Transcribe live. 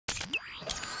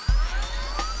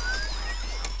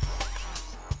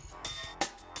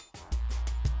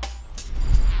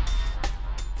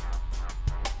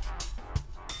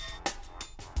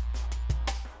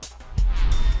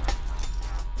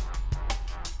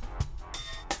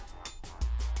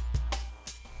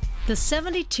The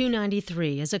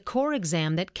 7293 is a core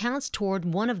exam that counts toward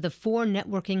one of the 4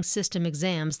 networking system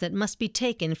exams that must be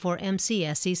taken for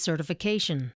MCSE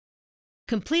certification.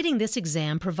 Completing this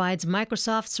exam provides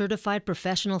Microsoft Certified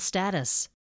Professional status.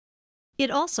 It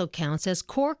also counts as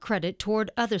core credit toward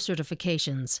other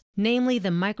certifications, namely the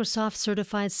Microsoft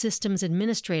Certified Systems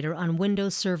Administrator on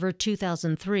Windows Server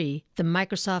 2003, the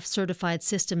Microsoft Certified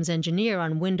Systems Engineer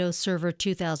on Windows Server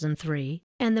 2003,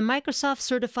 and the Microsoft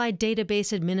Certified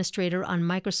Database Administrator on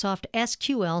Microsoft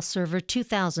SQL Server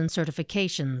 2000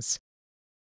 certifications.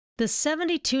 The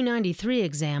 7293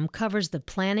 exam covers the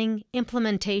planning,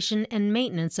 implementation, and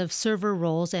maintenance of server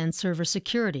roles and server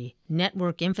security,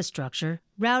 network infrastructure,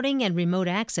 routing and remote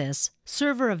access,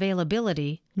 server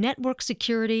availability, network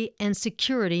security, and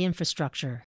security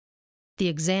infrastructure. The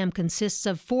exam consists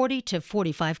of 40 to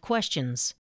 45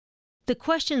 questions. The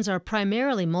questions are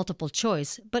primarily multiple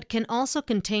choice, but can also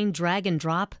contain drag and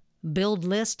drop, build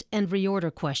list, and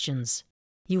reorder questions.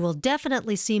 You will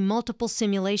definitely see multiple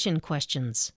simulation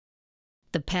questions.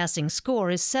 The passing score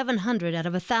is 700 out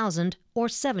of 1,000, or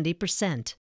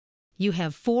 70%. You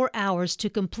have 4 hours to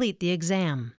complete the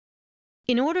exam.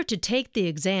 In order to take the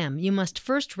exam, you must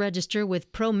first register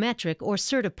with Prometric or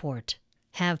Certiport.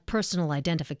 Have personal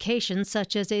identification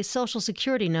such as a Social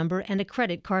Security number and a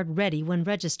credit card ready when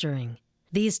registering.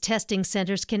 These testing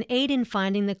centers can aid in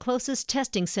finding the closest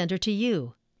testing center to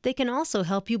you. They can also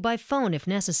help you by phone if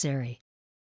necessary.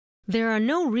 There are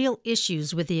no real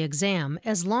issues with the exam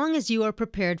as long as you are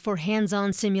prepared for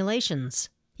hands-on simulations.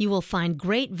 You will find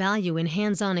great value in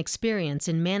hands-on experience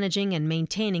in managing and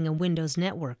maintaining a Windows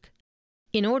network.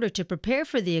 In order to prepare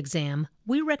for the exam,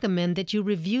 we recommend that you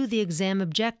review the exam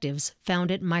objectives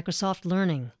found at Microsoft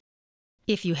Learning.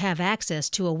 If you have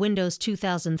access to a Windows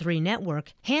 2003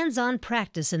 network, hands-on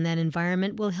practice in that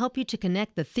environment will help you to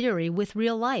connect the theory with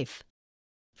real life.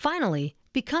 Finally,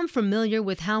 become familiar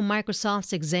with how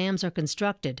Microsoft's exams are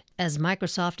constructed, as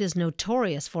Microsoft is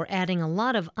notorious for adding a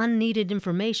lot of unneeded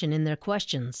information in their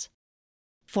questions.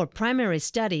 For primary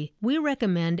study, we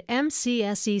recommend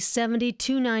MCSE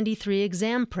 7293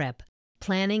 Exam Prep,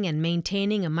 Planning and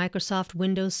Maintaining a Microsoft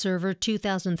Windows Server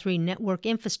 2003 Network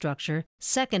Infrastructure,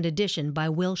 2nd edition by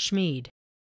Will Schmid.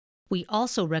 We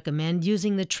also recommend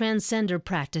using the Transcender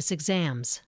practice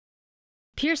exams.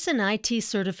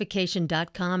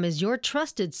 PearsonITCertification.com is your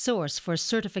trusted source for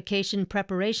certification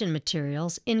preparation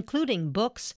materials, including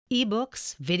books,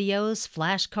 ebooks, videos,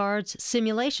 flashcards,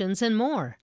 simulations, and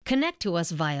more. Connect to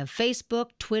us via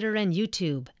Facebook, Twitter, and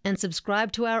YouTube, and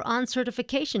subscribe to our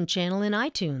On-Certification channel in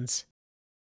iTunes.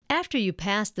 After you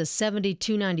pass the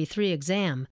 7293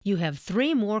 exam, you have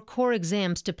 3 more core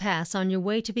exams to pass on your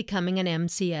way to becoming an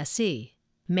MCSE.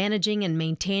 Managing and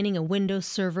maintaining a Windows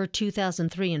Server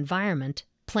 2003 environment,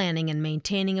 planning and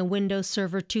maintaining a Windows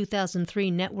Server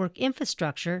 2003 network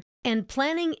infrastructure, and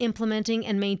planning, implementing,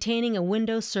 and maintaining a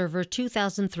Windows Server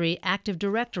 2003 Active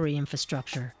Directory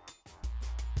infrastructure.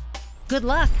 Good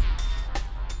luck!